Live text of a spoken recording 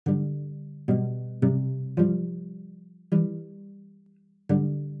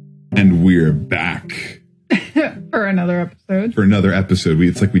And we're back. For another episode.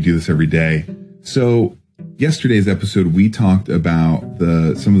 It's like we do this every day. So yesterday's episode, we talked about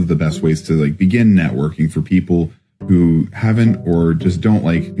some of the best ways to begin networking for people who haven't or just don't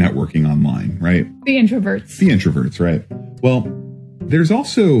like networking online, right? The introverts, right? Well, there's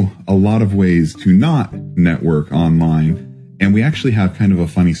also a lot of ways to not network online. And we actually have kind of a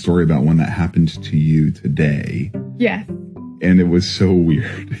funny story about one that happened to you today. Yes. And it was so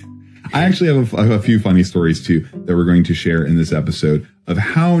weird. I actually have a few funny stories too that we're going to share in this episode of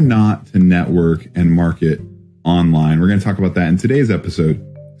how not to network and market online. We're going to talk about that in today's episode,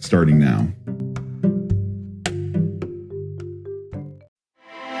 starting now.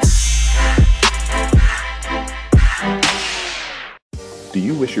 Do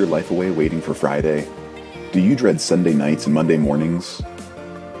you wish your life away waiting for Friday? Do you dread Sunday nights and Monday mornings?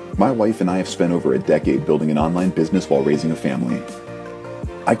 My wife and I have spent over a decade building an online business while raising a family.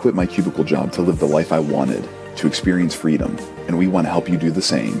 I quit my cubicle job to live the life I wanted, to experience freedom, and we want to help you do the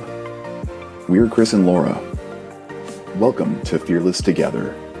same. We're Chris and Laura. Welcome to Fearless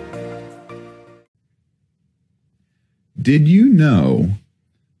Together. Did you know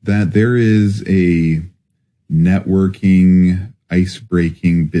that there is a networking,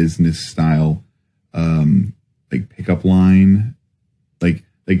 ice-breaking business style, pickup line?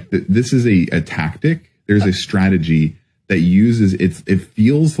 This is a tactic. There's a strategy that uses it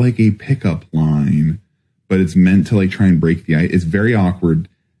feels like a pickup line, but it's meant to try and break the ice. It's very awkward.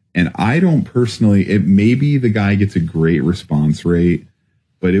 And I don't personally, maybe the guy gets a great response rate,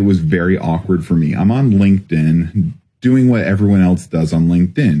 but it was very awkward for me. I'm on LinkedIn doing what everyone else does on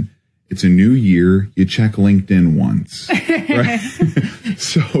LinkedIn. It's a new year. You check LinkedIn once, right?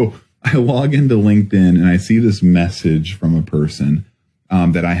 So I log into LinkedIn and I see this message from a person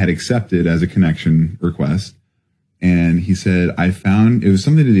that I had accepted as a connection request. And he said, it was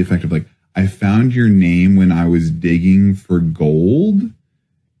something to the effect of I found your name when I was digging for gold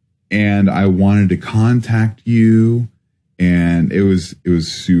and I wanted to contact you. And it was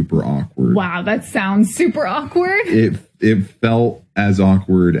super awkward. Wow, that sounds super awkward. It felt as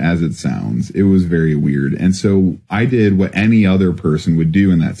awkward as it sounds. It was very weird. And so I did what any other person would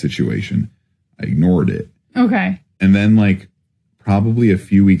do in that situation. I ignored it. Okay. And then probably a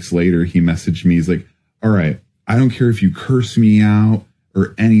few weeks later, he messaged me. He's like, all right, I don't care if you curse me out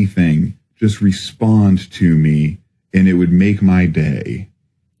or anything, just respond to me and it would make my day.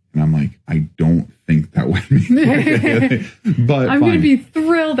 And I'm like, I don't think that would make my day. But I'm going to be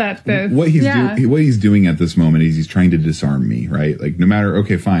thrilled at this. What he's doing at this moment is he's trying to disarm me, right? No matter,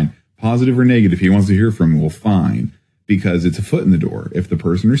 okay, fine, positive or negative, he wants to hear from me, well, fine, because it's a foot in the door. If the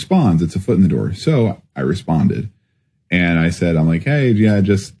person responds, it's a foot in the door. So I responded. And I said, I'm like, hey, yeah,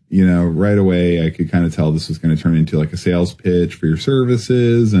 just, right away, I could kind of tell this was going to turn into a sales pitch for your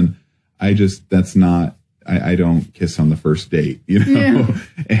services. And I don't kiss on the first date, Yeah.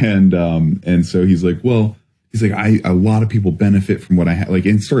 And so he's like, a lot of people benefit from what I have.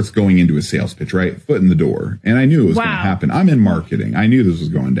 And starts going into a sales pitch, right? Foot in the door. And I knew it was going to happen. I'm in marketing. I knew this was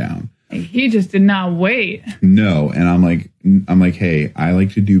going down. He just did not wait. No. And I'm like, hey, I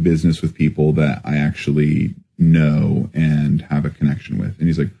like to do business with people that I actually know and have a connection with. And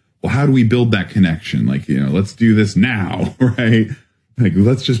he's like, well, how do we build that connection? Let's do this now, right?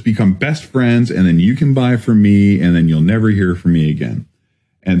 Let's just become best friends and then you can buy from me and then you'll never hear from me again.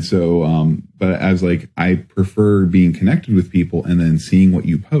 And so, but I was like, I prefer being connected with people and then seeing what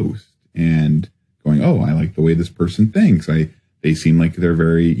you post and going, oh, I like the way this person thinks. They seem like they're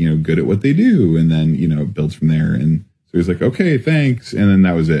very, good at what they do. And then, it builds from there. And so he's like, okay, thanks. And then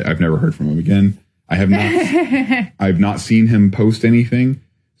that was it. I've never heard from him again. I've not seen him post anything.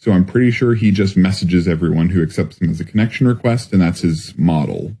 So I'm pretty sure he just messages everyone who accepts him as a connection request, and that's his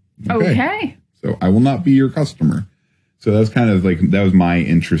model. Okay. So I will not be your customer. So that's kind of that was my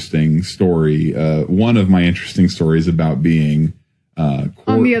interesting story. One of my interesting stories about being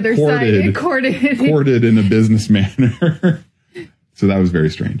on the other side, courted in a business manner. So that was very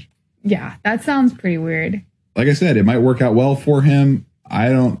strange. Yeah, that sounds pretty weird. Like I said, it might work out well for him. I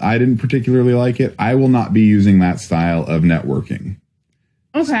didn't particularly like it. I will not be using that style of networking.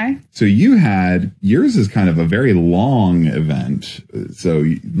 Okay. So yours is kind of a very long event. So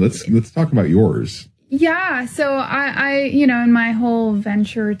let's talk about yours. Yeah. So I in my whole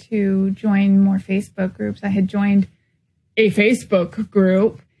venture to join more Facebook groups, I had joined a Facebook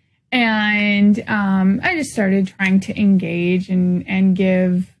group and I just started trying to engage and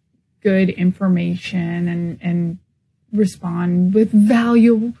give good information and respond with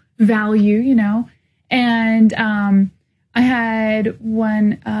value, and I had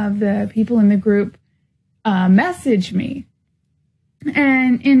one of the people in the group message me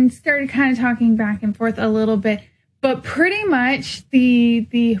and started kind of talking back and forth a little bit. But pretty much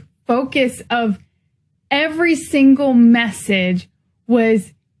the focus of every single message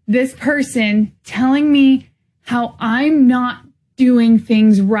was this person telling me how I'm not doing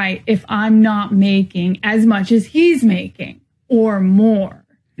things right if I'm not making as much as he's making or more.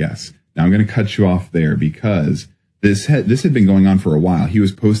 Yes. Now I'm going to cut you off there because this had been going on for a while. He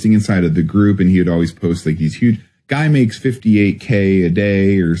was posting inside of the group, and he would always post like these huge guy makes $58K a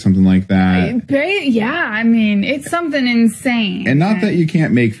day or something like that. Yeah, I mean, it's something insane. And not that you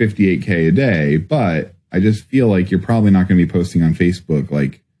can't make $58K a day, but I just feel like you're probably not going to be posting on Facebook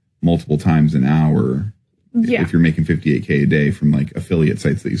like multiple times an hour if you're making $58K a day from like affiliate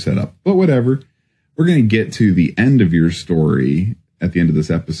sites that you set up. But whatever. We're going to get to the end of your story at the end of this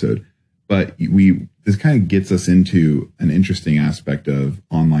episode. But this kind of gets us into an interesting aspect of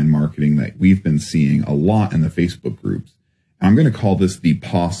online marketing that we've been seeing a lot in the Facebook groups. I'm going to call this the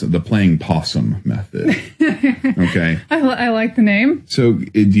playing possum method. Okay. I like the name. So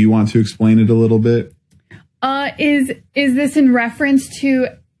do you want to explain it a little bit? Is this in reference to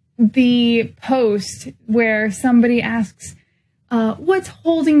the post where somebody asks, what's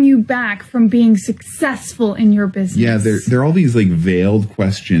holding you back from being successful in your business? Yeah, there are all these like veiled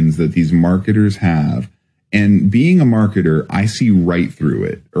questions that these marketers have. And being a marketer, I see right through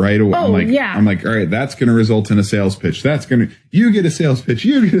it right away. Oh, I'm like, all right, that's going to result in a sales pitch. You get a sales pitch.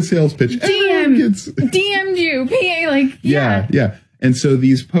 You get a sales pitch. DM'd you, PA, like, yeah. Yeah. And so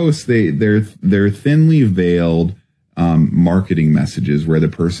these posts, they're thinly veiled marketing messages where the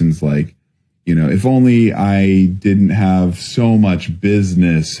person's like, you know, if only I didn't have so much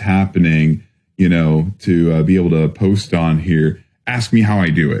business happening, you know, to be able to post on here, ask me how I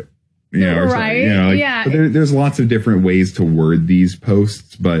do it. You know, right. You know, like, yeah. But there's lots of different ways to word these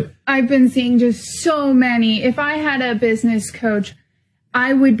posts, but I've been seeing just so many. If I had a business coach,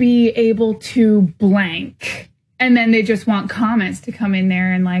 I would be able to blank. And then they just want comments to come in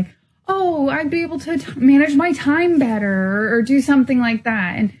there and like, oh, I'd be able to manage my time better or do something like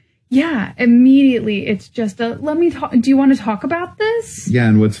that. And yeah, immediately it's just let me talk. Do you want to talk about this? Yeah.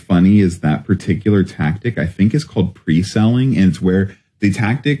 And what's funny is that particular tactic, I think, is called pre-selling. And it's where the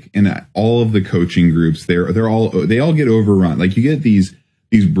tactic in all of the coaching groups, they all get overrun. Like you get these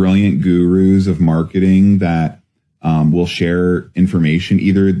brilliant gurus of marketing that will share information.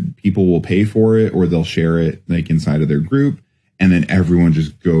 Either people will pay for it or they'll share it like inside of their group. And then everyone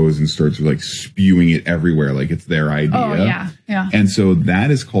just goes and starts like spewing it everywhere. Like it's their idea. Oh, yeah. Yeah. And so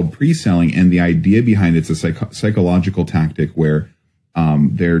that is called pre-selling. And the idea behind it's a psychological tactic where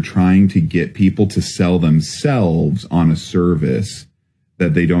they're trying to get people to sell themselves on a service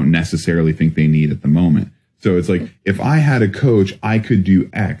that they don't necessarily think they need at the moment. So it's like, if I had a coach, I could do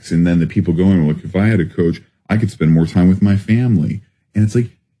X. And then the people go in, look, if I had a coach, I could spend more time with my family. And it's like,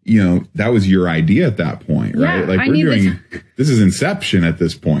 you know, that was your idea at that point, right? Yeah, like this is inception at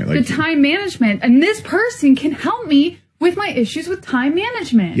this point. Like the time management. And this person can help me with my issues with time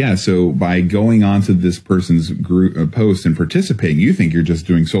management. Yeah. So by going onto this person's group post and participating, you think you're just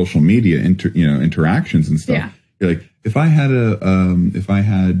doing social media, interactions and stuff. Yeah. You're like, if I had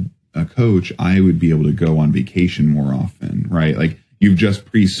a coach, I would be able to go on vacation more often, right? Like you've just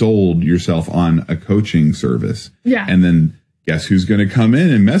pre-sold yourself on a coaching service. Yeah. And then guess who's going to come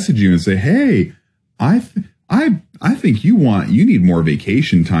in and message you and say, hey, I think you need more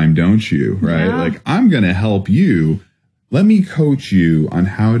vacation time, don't you? Right. Yeah. Like I'm going to help you. Let me coach you on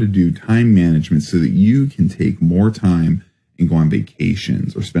how to do time management so that you can take more time and go on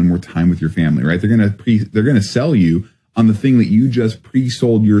vacations or spend more time with your family, right? They're going to sell you on the thing that you just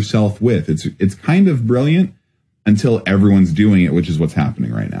pre-sold yourself with. It's kind of brilliant until everyone's doing it, which is what's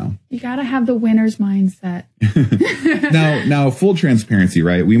happening right now. You got to have the winner's mindset. Now, full transparency,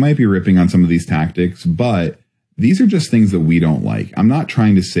 right? We might be ripping on some of these tactics, but these are just things that we don't like. I'm not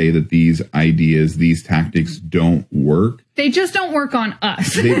trying to say that these ideas, these tactics don't work. They just don't work on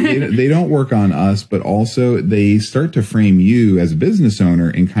us. they don't work on us, but also they start to frame you as a business owner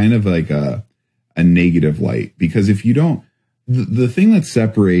in kind of like a negative light. Because if you don't, the thing that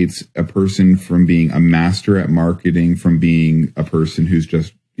separates a person from being a master at marketing from being a person who's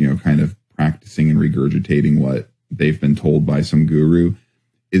just, kind of practicing and regurgitating what they've been told by some guru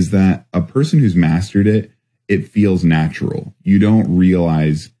is that a person who's mastered it, it feels natural. You don't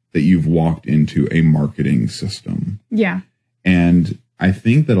realize that you've walked into a marketing system. Yeah. And I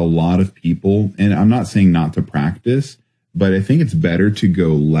think that a lot of people, and I'm not saying not to practice, but I think it's better to go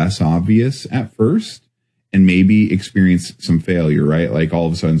less obvious at first and maybe experience some failure, right? Like all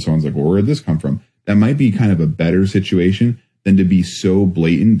of a sudden someone's like, well, where did this come from? That might be kind of a better situation than to be so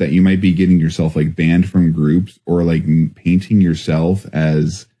blatant that you might be getting yourself like banned from groups or like painting yourself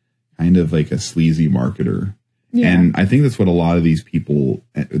as kind of like a sleazy marketer. Yeah. And I think that's what a lot of these people,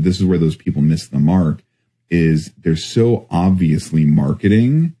 this is where those people miss the mark, is they're so obviously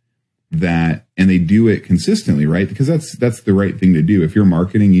marketing that, and they do it consistently, right? Because that's the right thing to do. If you're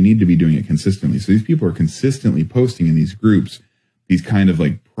marketing, you need to be doing it consistently. So these people are consistently posting in these groups, these kind of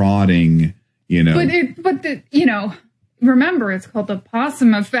like prodding, you know. Remember, it's called the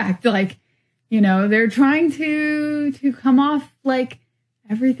possum effect. Like, they're trying to come off like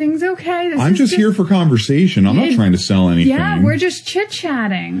everything's okay. I'm just here for conversation. I'm not trying to sell anything. Yeah, we're just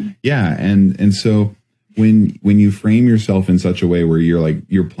chit-chatting. Yeah, and so when you frame yourself in such a way where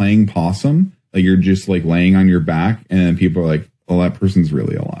you're playing possum, like you're just like laying on your back, and then people are like, well, that person's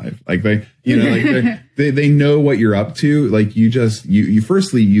really alive. Like they know what you're up to. Like you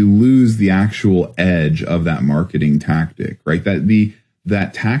firstly, you lose the actual edge of that marketing tactic, right?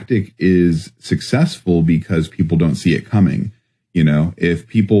 That tactic is successful because people don't see it coming. If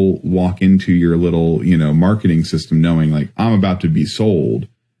people walk into your little, marketing system knowing like I'm about to be sold,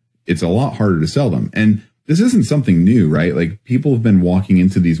 it's a lot harder to sell them. And this isn't something new, right? Like people have been walking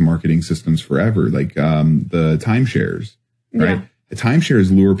into these marketing systems forever, like the timeshares, right? Yeah. The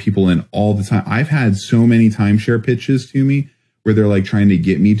timeshares lure people in all the time. I've had so many timeshare pitches to me where they're like trying to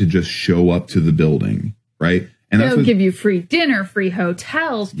get me to just show up to the building, right? And they'll give you free dinner, free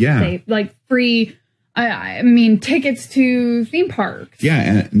hotels, like free, tickets to theme parks.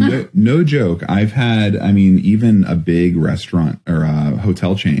 Yeah, and no joke. I've had, even a big restaurant or a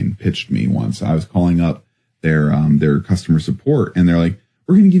hotel chain pitched me once. I was calling up their customer support, and they're like,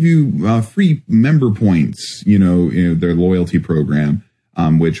 "We're going to give you free member points, their loyalty program,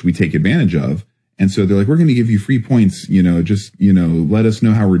 which we take advantage of." And so they're like, "We're going to give you free points, just let us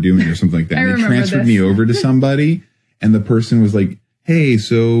know how we're doing," or something like that. And they transferred me over to somebody, and the person was like, "Hey,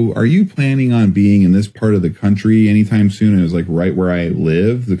 so are you planning on being in this part of the country anytime soon?" And it was like right where I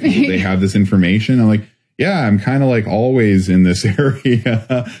live. They have this information. I'm like, "Yeah, I'm kind of like always in this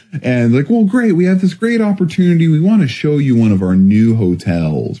area." And like, "Well, great. We have this great opportunity. We want to show you one of our new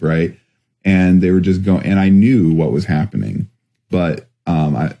hotels," right? And they were just going, and I knew what was happening, but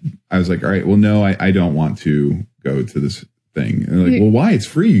I was like, "All right, well, no, I don't want to go to this thing." And they're like, "Well, why? It's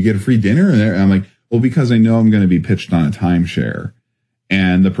free. You get a free dinner." And I'm like, "Well, because I know I'm going to be pitched on a timeshare."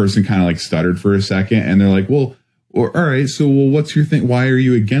 And the person kind of like stuttered for a second, and they're like, "Well, all right, so what's your thing? Why are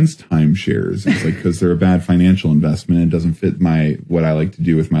you against timeshares?" It's like, because they're a bad financial investment. It doesn't fit what I like to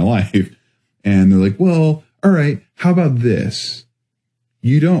do with my life. And they're like, "Well, all right, how about this?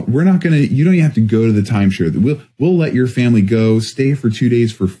 You don't even have to go to the timeshare. We'll let your family go, stay for 2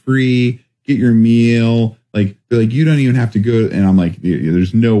 days for free, get your meal. Like, they're like, you don't even have to go." And I'm like,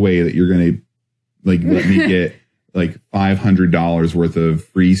 "There's no way that you're going to like let me get like $500 worth of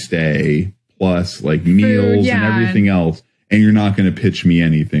free stay plus like meals and everything else, and you're not going to pitch me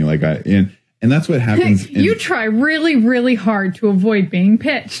anything." Like and that's what happens. You try really, really hard to avoid being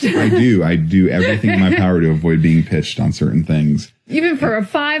pitched. I do everything in my power to avoid being pitched on certain things. Even for a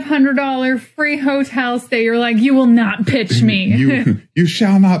 $500 free hotel stay, you're like, "You will not pitch me. You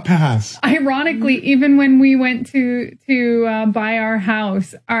shall not pass." Ironically, even when we went to buy our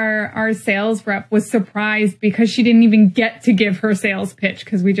house, our sales rep was surprised because she didn't even get to give her sales pitch,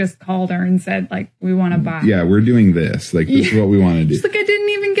 because we just called her and said, like, "We want to buy." Yeah, we're doing this. Like, this is what we want to do. It's like I didn't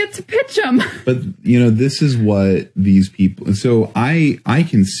even get to pitch them. But, this is what these people... So I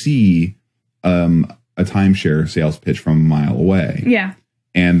can see a timeshare sales pitch from a mile away. Yeah.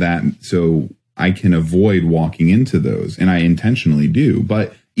 And so I can avoid walking into those, and I intentionally do.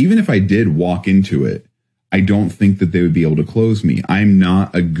 But even if I did walk into it, I don't think that they would be able to close me. I'm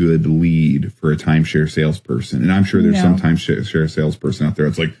not a good lead for a timeshare salesperson. And I'm sure there's some timeshare salesperson out there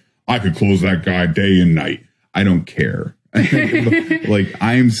that's like, "I could close that guy day and night." I don't care. Like,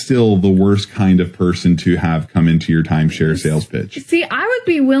 I'm still the worst kind of person to have come into your timeshare sales pitch. See, I would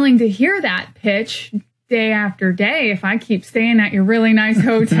be willing to hear that pitch day after day if I keep staying at your really nice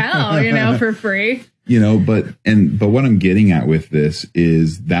hotel, for free. But what I'm getting at with this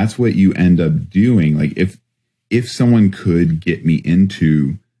is that's what you end up doing. Like, if someone could get me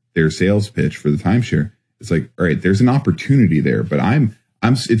into their sales pitch for the timeshare, it's like, all right, there's an opportunity there, but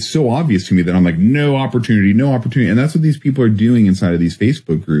it's so obvious to me that I'm like, no opportunity. And that's what these people are doing inside of these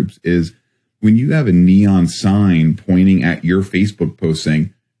Facebook groups, is when you have a neon sign pointing at your Facebook post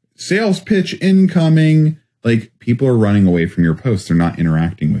saying, "Sales pitch incoming," like, people are running away from your posts. They're not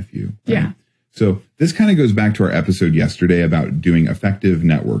interacting with you. Right? Yeah. So this kind of goes back to our episode yesterday about doing effective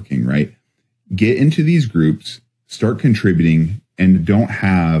networking, right? Get into these groups, start contributing, and don't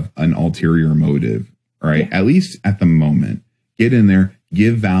have an ulterior motive, all right? Yeah. At least at the moment. get in there,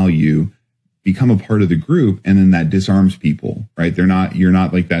 give value, become a part of the group, and then that disarms people, right? You're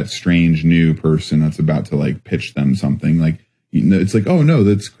not like that strange new person that's about to like pitch them something. Like, it's like, oh no,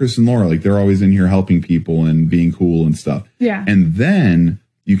 that's Chris and Laura. Like, they're always in here helping people and being cool and stuff. Yeah. And then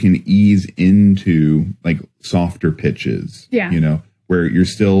you can ease into like softer pitches, where you're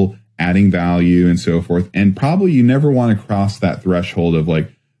still adding value and so forth. And probably you never want to cross that threshold of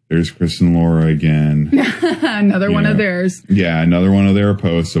like, there's Chris and Laura again. Another one of theirs. Yeah, another one of their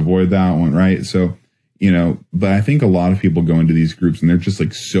posts. Avoid that one, right? So, but I think a lot of people go into these groups and they're just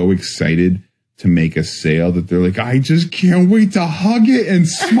like so excited to make a sale that they're like, I just can't wait to hug it and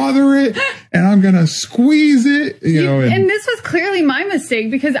smother it, and I'm going to squeeze it. And this was clearly my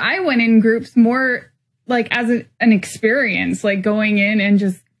mistake, because I went in groups more like as an experience, like going in and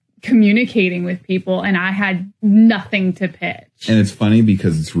just communicating with people, and I had nothing to pitch. And it's funny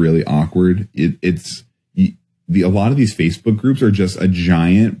because it's really awkward. A lot of these Facebook groups are just a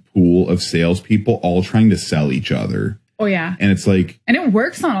giant pool of salespeople all trying to sell each other. Oh, yeah. And it's like... And it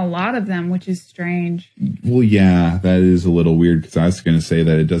works on a lot of them, which is strange. Well, yeah, that is a little weird, because I was going to say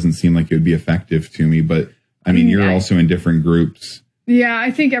that it doesn't seem like it would be effective to me. But, I mean, you're also in different groups. Yeah,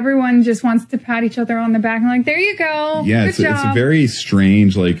 I think everyone just wants to pat each other on the back and like, there you go. Yeah, it's a very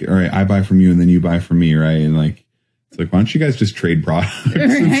strange, like, all right, I buy from you and then you buy from me, right? And like, it's like, why don't you guys just trade products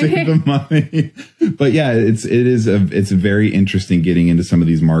and save the money? But yeah, it's very interesting getting into some of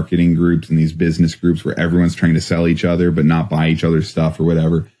these marketing groups and these business groups where everyone's trying to sell each other but not buy each other's stuff or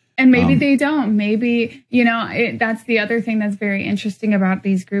whatever. And maybe they don't. Maybe, that's the other thing that's very interesting about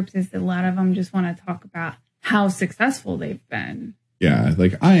these groups, is that a lot of them just want to talk about how successful they've been. Yeah,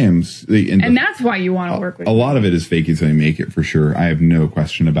 like I am. And that's why you want to work with a lot of it is fake it till you make it, for sure. I have no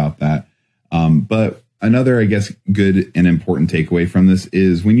question about that. But another, I guess, good and important takeaway from this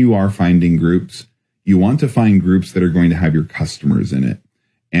is when you are finding groups, you want to find groups that are going to have your customers in it.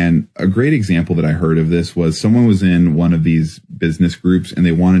 And a great example that I heard of this was someone was in one of these business groups and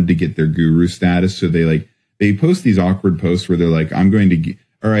they wanted to get their guru status. So they post these awkward posts where they're like,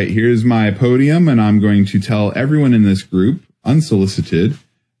 all right, here's my podium and I'm going to tell everyone in this group, unsolicited,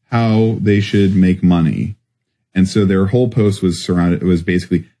 how they should make money. And so their whole post was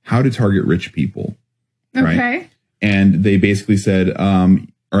basically how to target rich people. Right? Okay. And they basically said, all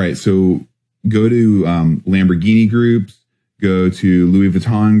right, so go to Lamborghini groups, go to Louis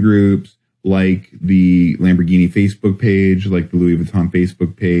Vuitton groups, like the Lamborghini Facebook page, like the Louis Vuitton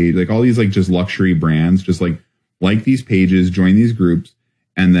Facebook page, like all these like just luxury brands, just like these pages, join these groups,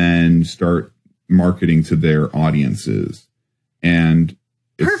 and then start marketing to their audiences. And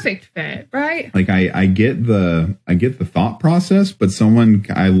perfect fit, right? Like I get the thought process, but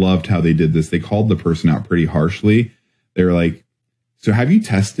I loved how they did this. They called the person out pretty harshly. They were like, so have you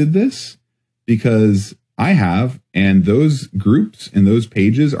tested this? Because I have, and those groups and those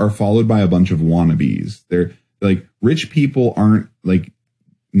pages are followed by a bunch of wannabes. They're like, rich people aren't like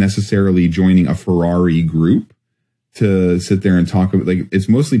necessarily joining a Ferrari group to sit there and talk about, like, it's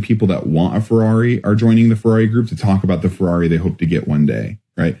mostly people that want a Ferrari are joining the Ferrari group to talk about the Ferrari they hope to get one day.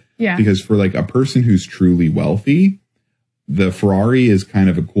 Right. Yeah. Because for like a person who's truly wealthy, the Ferrari is kind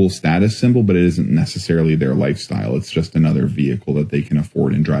of a cool status symbol, but it isn't necessarily their lifestyle. It's just another vehicle that they can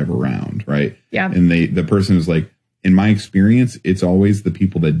afford and drive around. Right. Yeah. And the person is like, in my experience, it's always the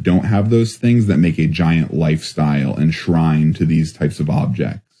people that don't have those things that make a giant lifestyle and shrine to these types of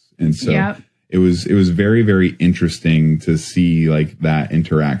objects. And so it was very, very interesting to see like that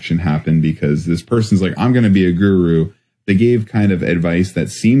interaction happen, because this person's like, I'm going to be a guru. They gave kind of advice that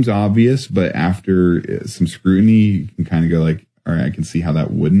seems obvious, but after some scrutiny, you can kind of go like, all right, I can see how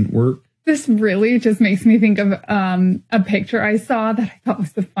that wouldn't work. This really just makes me think of a picture I saw that I thought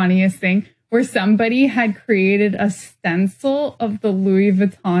was the funniest thing, where somebody had created a stencil of the Louis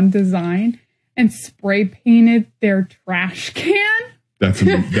Vuitton design and spray painted their trash can.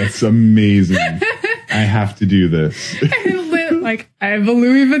 That's amazing. I have to do this. Like, I have a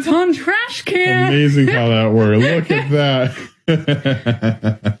Louis Vuitton trash can. Amazing how that worked. Look at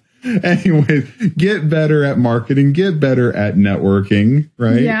that. Anyways, get better at marketing, get better at networking,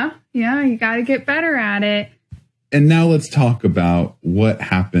 right? Yeah, you got to get better at it. And now let's talk about what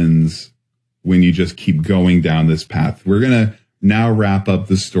happens when you just keep going down this path. We're going to now wrap up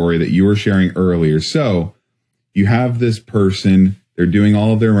the story that you were sharing earlier. So you have this person, they're doing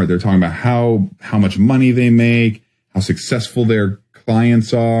all of they're talking about how much money they make, how successful their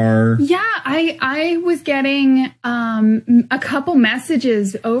clients are. Yeah, I was getting a couple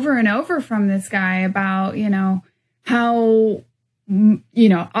messages over and over from this guy about, how,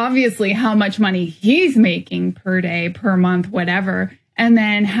 obviously how much money he's making per day, per month, whatever. And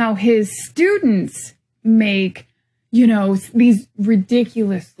then how his students make, these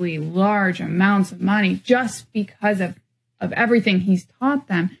ridiculously large amounts of money just because of everything he's taught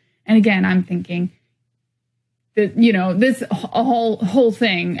them. And again, I'm thinking that, this whole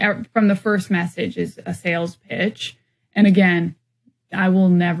thing from the first message is a sales pitch. And again, I will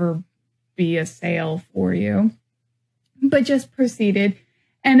never be a sale for you, but just proceeded.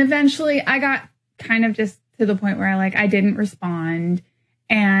 And eventually I got kind of just to the point where I didn't respond.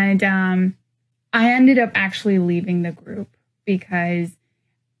 And, I ended up actually leaving the group because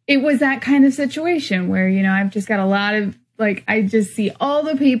it was that kind of situation where, I've just got a lot of, I just see all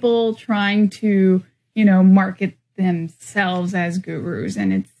the people trying to, market themselves as gurus.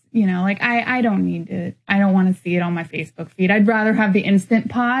 And it's, I don't need to, I don't want to see it on my Facebook feed. I'd rather have the Instant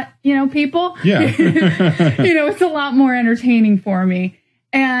Pot, people. Yeah. It's a lot more entertaining for me.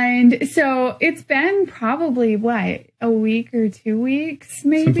 And so it's been probably a week or 2 weeks,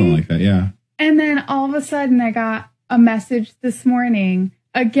 maybe. Something like that. Yeah. And then all of a sudden I got a message this morning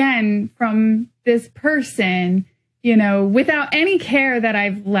again from this person, without any care that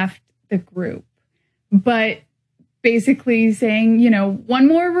I've left the group, but basically saying, one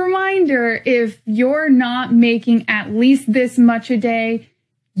more reminder, if you're not making at least this much a day,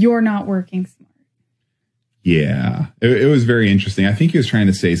 you're not working smart. Yeah, it was very interesting. I think he was trying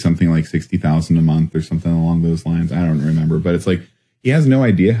to say something like 60,000 a month or something along those lines. I don't remember, but it's like, he has no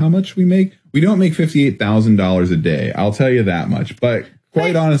idea how much we make. We don't make $58,000 a day. I'll tell you that much. But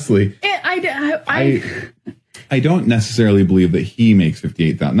quite honestly, I don't necessarily believe that he makes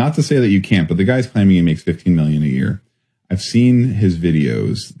 58,000. Not to say that you can't, but the guy's claiming he makes 15 million a year. I've seen his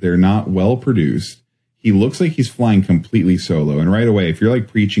videos. They're not well produced. He looks like he's flying completely solo. And right away, if you're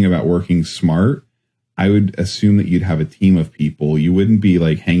preaching about working smart, I would assume that you'd have a team of people. You wouldn't be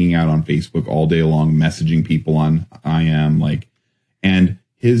hanging out on Facebook all day long, messaging people on IM, and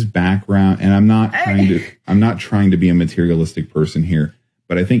his background, and I'm not trying to be a materialistic person here,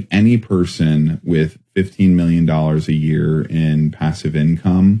 but I think any person with $15 million a year in passive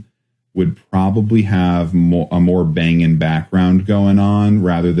income would probably have a more banging background going on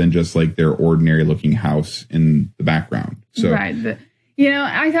rather than just their ordinary looking house in the background. So, right.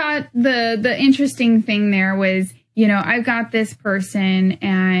 I thought the interesting thing there was, I've got this person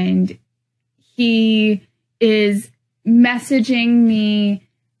and he is messaging me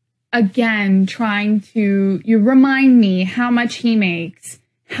again, trying to remind me how much he makes,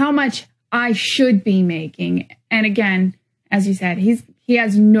 how much I should be making. And again, as you said, he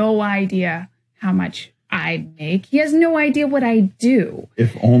has no idea how much I make. He has no idea what I do.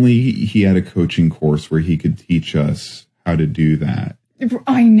 If only he had a coaching course where he could teach us how to do that.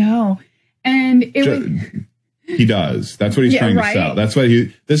 I know. And he does. That's what he's trying to sell. That's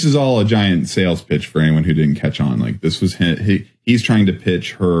why this is all a giant sales pitch for anyone who didn't catch on. This was he's trying to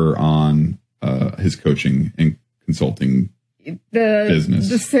pitch her on his coaching and consulting business.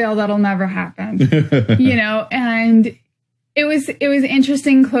 The sale that'll never happen. And it was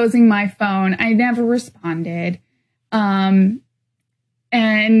interesting closing my phone. I never responded. And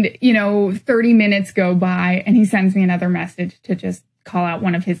 30 minutes go by and he sends me another message to just call out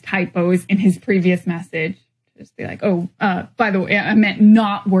one of his typos in his previous message. Just be like, by the way, I meant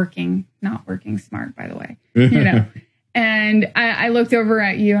not working smart, by the way, and I looked over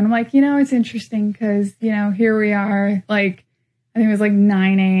at you and I'm like, it's interesting because, here we are, I think it was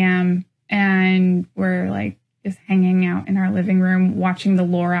 9 a.m. and we're just hanging out in our living room, watching the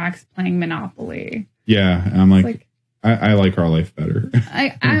Lorax playing Monopoly. Yeah. And I'm I like our life better.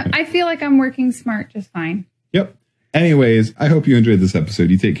 I feel like I'm working smart just fine. Yep. Anyways, I hope you enjoyed this episode.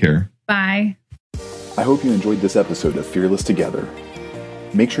 You take care. Bye. I hope you enjoyed this episode of Fearless Together.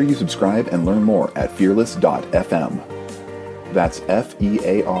 Make sure you subscribe and learn more at fearless.fm. That's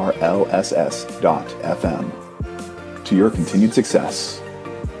FEARLSS.fm. To your continued success.